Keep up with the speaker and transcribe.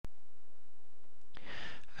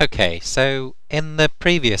Okay, so in the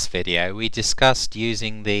previous video we discussed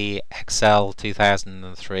using the Excel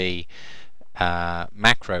 2003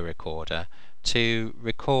 macro recorder to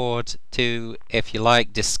record, to, if you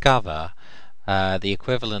like, discover the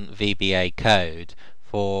equivalent VBA code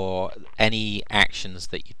for any actions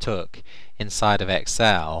that you took inside of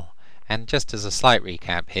Excel. And just as a slight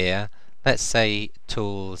recap here, let's say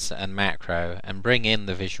Tools and Macro and bring in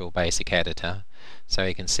the Visual Basic Editor. So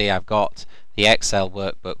you can see I've got the Excel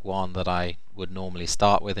workbook 1 that I would normally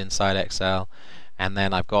start with inside Excel, and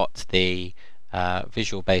then I've got the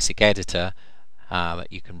Visual Basic Editor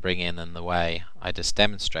that you can bring in the way I just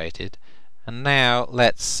demonstrated. And now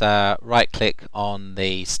let's right click on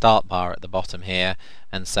the start bar at the bottom here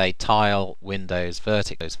and say Tile Windows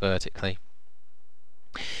vertically.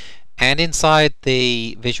 And inside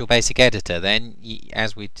the Visual Basic Editor then,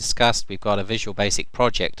 as we discussed, we've got a Visual Basic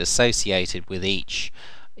project associated with each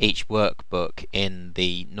workbook in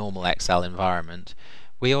the normal Excel environment.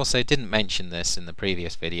 We also didn't mention this in the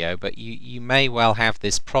previous video, but you may well have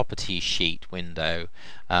this Properties Sheet window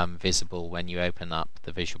visible when you open up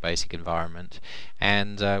the Visual Basic environment,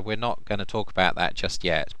 and we're not going to talk about that just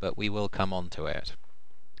yet, but we will come on to it.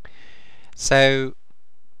 So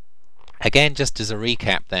again, just as a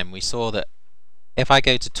recap then, we saw that if I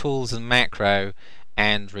go to Tools and Macro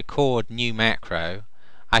and record new macro,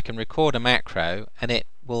 I can record a macro and it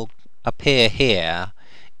will appear here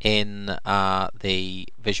in the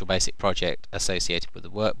Visual Basic project associated with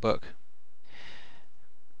the workbook,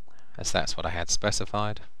 as that's what I had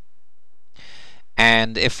specified.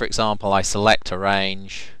 And if, for example, I select a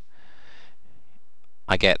range,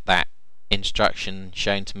 I get that instruction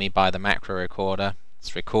shown to me by the macro recorder.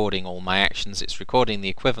 It's recording all my actions. It's recording the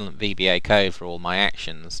equivalent VBA code for all my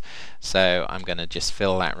actions. So I'm going to just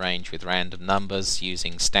fill that range with random numbers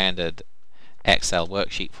using standard Excel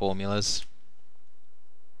worksheet formulas.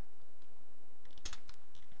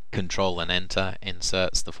 Control and Enter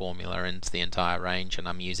inserts the formula into the entire range, and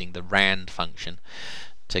I'm using the rand function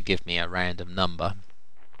to give me a random number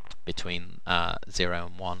between 0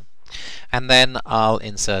 and 1. And then I'll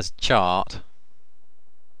insert a chart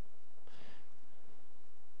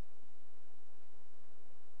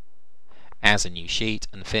as a new sheet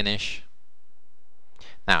and finish.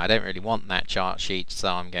 Now I don't really want that chart sheet, so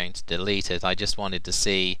I'm going to delete it. I just wanted to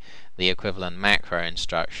see the equivalent macro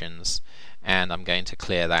instructions, and I'm going to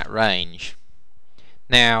clear that range.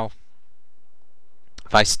 Now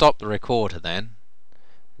if I stop the recorder then,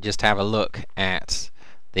 just have a look at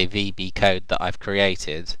the VB code that I've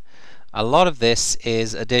created, a lot of this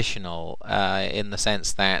is additional in the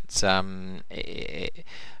sense that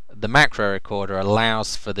the macro recorder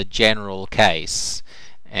allows for the general case,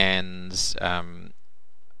 and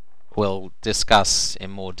we'll discuss in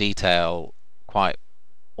more detail quite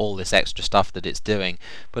all this extra stuff that it's doing,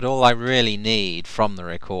 but all I really need from the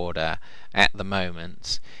recorder at the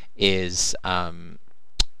moment is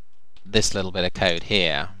this little bit of code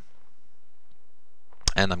here,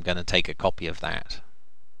 and I'm going to take a copy of that.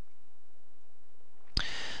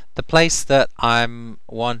 The place that I'm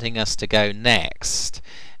wanting us to go next,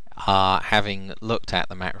 having looked at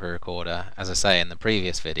the macro recorder, as I say in the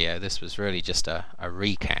previous video, this was really just a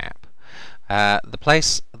recap. The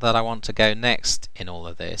place that I want to go next in all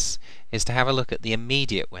of this is to have a look at the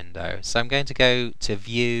immediate window. So I'm going to go to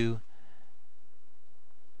View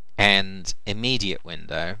and Immediate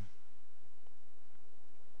Window,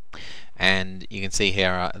 and you can see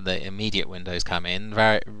here the immediate windows come in.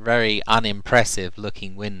 Very unimpressive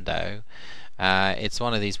looking window. It's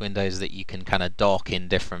one of these windows that you can kind of dock in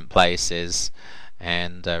different places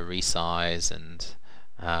and resize, and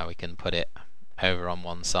we can put it over on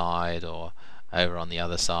one side or over on the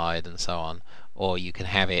other side and so on, or you can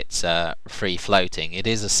have it free floating. It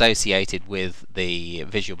is associated with the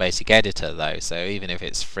Visual Basic Editor though, so even if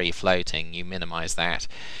it's free floating, you minimize that,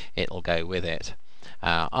 it'll go with it.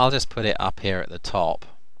 I'll just put it up here at the top,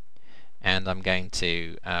 and I'm going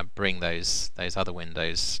to bring those other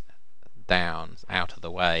windows down out of the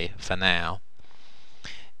way for now.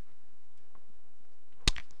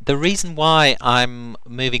 The reason why I'm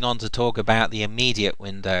moving on to talk about the immediate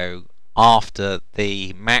window after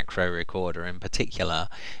the macro recorder in particular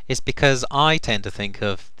is because I tend to think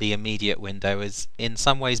of the immediate window as in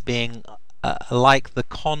some ways being like the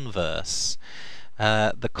converse,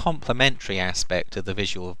 the complementary aspect of the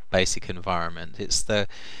Visual Basic environment. It's the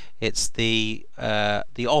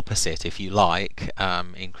opposite, if you like,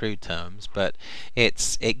 in crude terms, but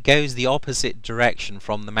it goes the opposite direction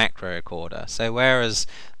from the macro recorder. So whereas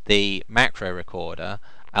the macro recorder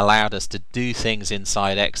allowed us to do things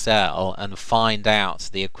inside Excel and find out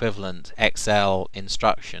the equivalent Excel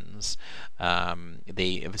instructions,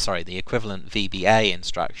 the equivalent VBA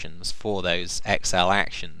instructions for those Excel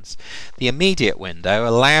actions. The immediate window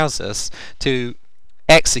allows us to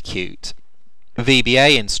execute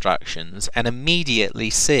VBA instructions and immediately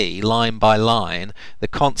see line by line the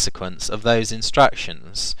consequence of those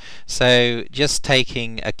instructions. So just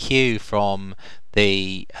taking a cue from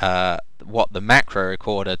the what the macro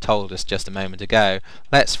recorder told us just a moment ago,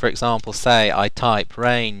 let's for example say I type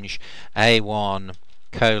range A1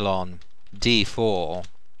 colon D4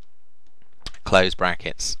 close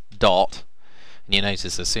brackets dot. And you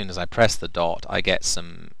notice as soon as I press the dot I get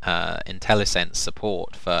some IntelliSense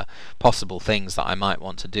support for possible things that I might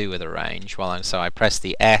want to do with a range. So I press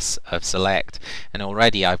the S of select and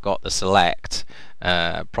already I've got the select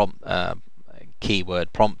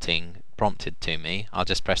keyword prompted to me. I'll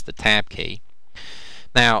just press the tab key.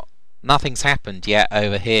 Now nothing's happened yet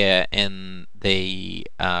over here in the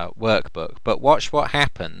workbook, but watch what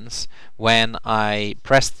happens when I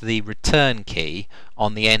press the return key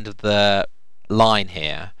on the end of the line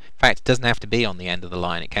here. In fact, it doesn't have to be on the end of the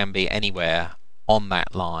line, it can be anywhere on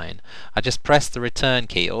that line. I just press the return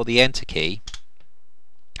key or the enter key,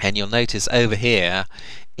 and you'll notice over here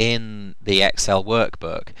in the Excel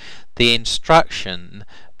workbook the instruction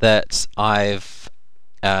that I've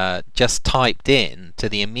just typed in to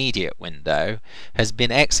the immediate window has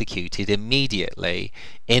been executed immediately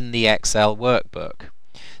in the Excel workbook.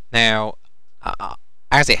 Now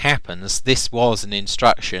as it happens, this was an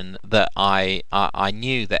instruction that I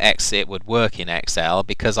knew that it would work in Excel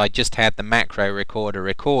because I just had the macro recorder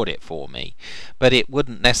record it for me. But it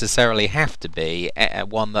wouldn't necessarily have to be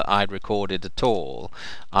one that I'd recorded at all.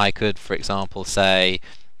 I could, for example, say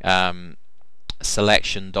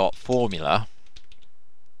selection.formula,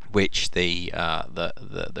 which the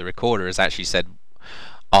recorder has actually said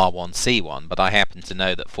R1C1, but I happen to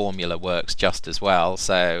know that formula works just as well.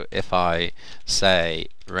 So if I say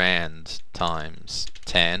rand times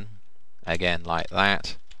 10, again like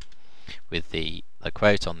that, with the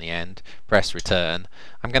quote on the end, press return,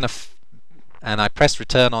 I'm going to and I press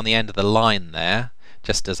return on the end of the line there,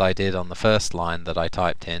 just as I did on the first line that I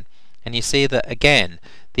typed in, and you see that again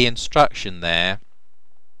the instruction there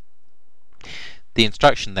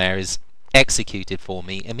is executed for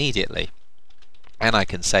me immediately. And I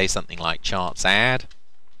can say something like charts add,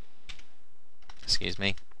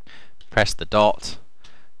 press the dot,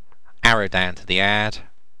 arrow down to the add,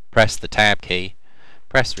 press the tab key,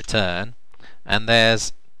 press return, and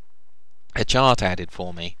there's a chart added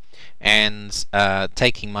for me. And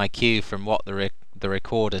taking my cue from what the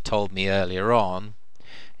recorder told me earlier on,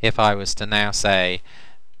 if I was to now say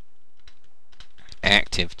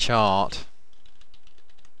active chart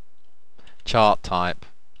type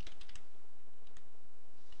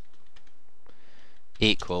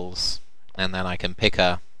equals, and then I can pick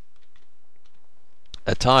a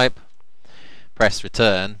type, press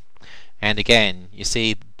return, and again you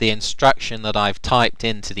see the instruction that I've typed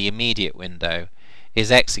into the immediate window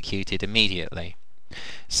is executed immediately.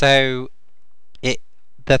 So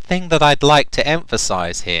the thing that I'd like to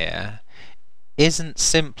emphasize here isn't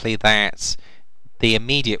simply that the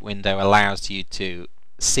immediate window allows you to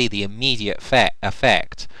see the immediate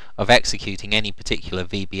effect of executing any particular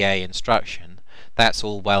VBA instruction. That's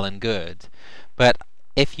all well and good, but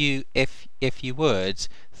if you would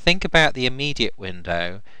think about the immediate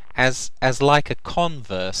window as like a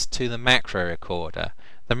converse to the macro recorder.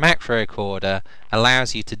 The macro recorder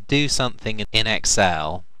allows you to do something in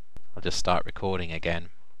Excel. I'll just start recording again.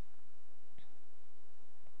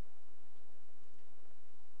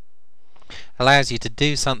 Allows you to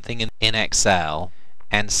do something in Excel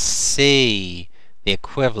and see the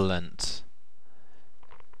equivalent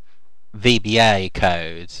VBA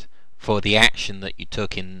code for the action that you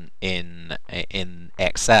took in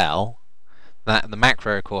Excel. That the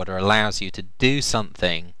macro recorder allows you to do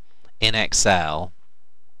something in Excel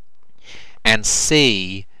and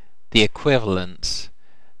see the equivalent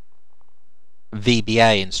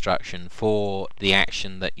VBA instruction for the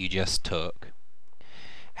action that you just took.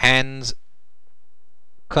 And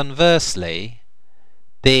conversely,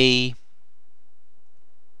 the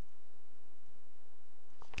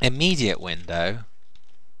immediate window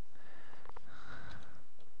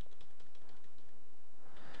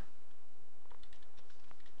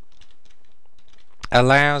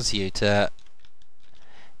allows you to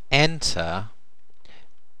enter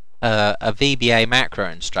a VBA macro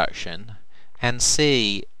instruction and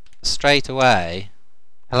see straight away,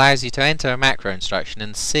 allows you to enter a macro instruction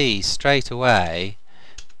and see straight away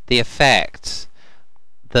the effect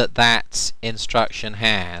that that instruction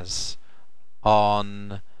has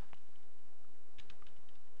on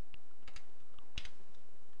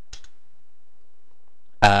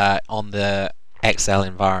the Excel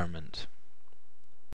environment.